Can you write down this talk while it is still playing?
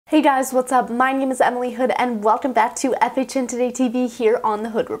Hey guys, what's up? My name is Emily Hood and welcome back to FHNtoday TV here on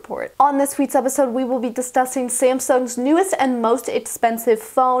the Hood Report. On this week's episode, we will be discussing Samsung's newest and most expensive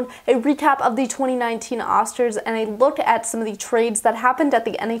phone, a recap of the 2019 Oscars, and a look at some of the trades that happened at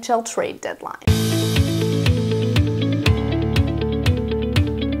the NHL trade deadline.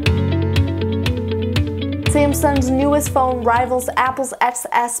 Samsung's newest phone rivals Apple's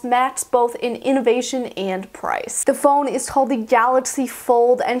XS Max both in innovation and price. The phone is called the Galaxy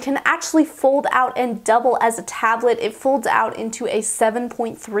Fold and can actually fold out and double as a tablet. It folds out into a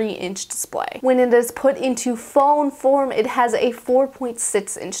 7.3-inch display. When it is put into phone form, it has a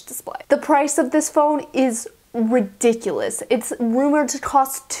 4.6-inch display. The price of this phone is ridiculous. It's rumored to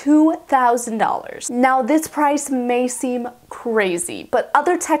cost $2,000. Now, this price may seem crazy, but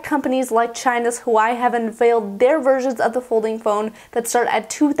other tech companies like China's Huawei have unveiled their versions of the folding phone that start at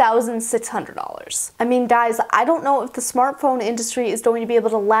 $2,600. I mean, guys, I don't know if the smartphone industry is going to be able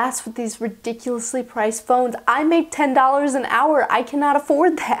to last with these ridiculously priced phones. I make $10 an hour. I cannot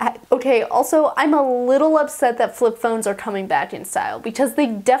afford that. Okay, also, I'm a little upset that flip phones are coming back in style because they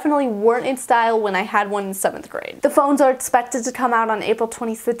definitely weren't in style when I had one in 7th grade. The phones are expected to come out on April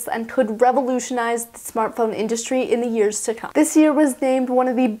 26th and could revolutionize the smartphone industry in the years to come. This year was named one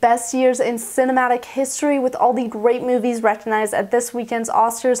of the best years in cinematic history with all the great movies recognized at this weekend's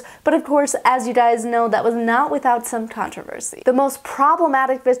Oscars, but of course, as you guys know, that was not without some controversy. The most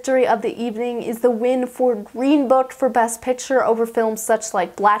problematic victory of the evening is the win for Green Book for Best Picture over films such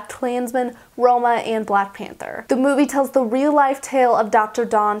like BlacKkKlansman, Roma, and Black Panther. The movie tells the real-life tale of Dr.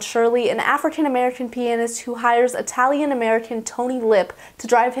 Don Shirley, an African-American pianist who hires Italian-American Tony Lip to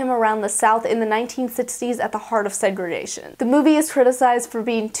drive him around the South in the 1960s at the heart of segregation. The movie is criticized for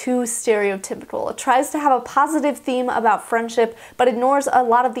being too stereotypical. It tries to have a positive theme about friendship, but ignores a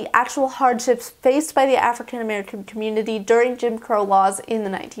lot of the actual hardships faced by the African-American community during Jim Crow laws in the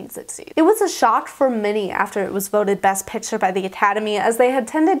 1960s. It was a shock for many after it was voted Best Picture by the Academy, as they had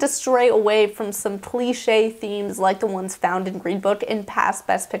tended to stray away from some cliche themes like the ones found in Green Book in past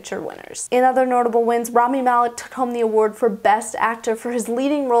Best Picture winners. In other notable wins, Rami Malek took home the award for Best Actor for his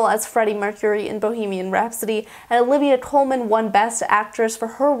leading role as Freddie Mercury in Bohemian Rhapsody, and Olivia Colman won Best Actress for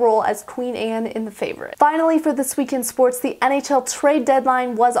her role as Queen Anne in The Favourite. Finally, for this week in sports, the NHL trade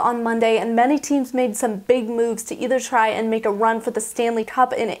deadline was on Monday, and many teams made some big moves to either try and make a run for the Stanley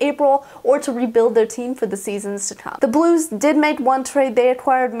Cup in April or to rebuild their team for the seasons to come. The Blues did make one trade. They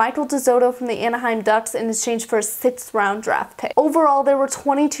acquired Michael DeSoto from the Anaheim Ducks in exchange for a 6th-round draft pick. Overall, there were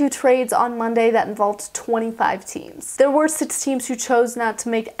 22 trades on Monday that involved 25 teams. There were 6 teams who chose not to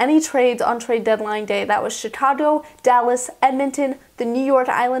make any trades on trade deadline day. That was Chicago, Dallas, Edmonton, the New York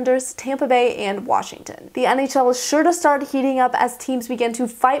Islanders, Tampa Bay, and Washington. The NHL is sure to start heating up as teams begin to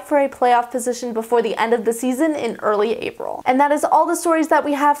fight for a playoff position before the end of the season in early April. And that is all the stories that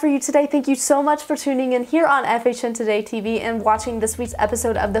we have for you today. Thank you so much for tuning in here on FHNtoday TV and watching this week's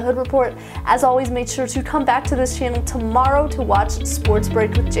episode of The Hood Report. As always, make sure to come back to this channel tomorrow to watch Sports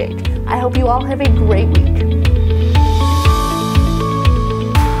Break with Jake. I hope you all have a great week.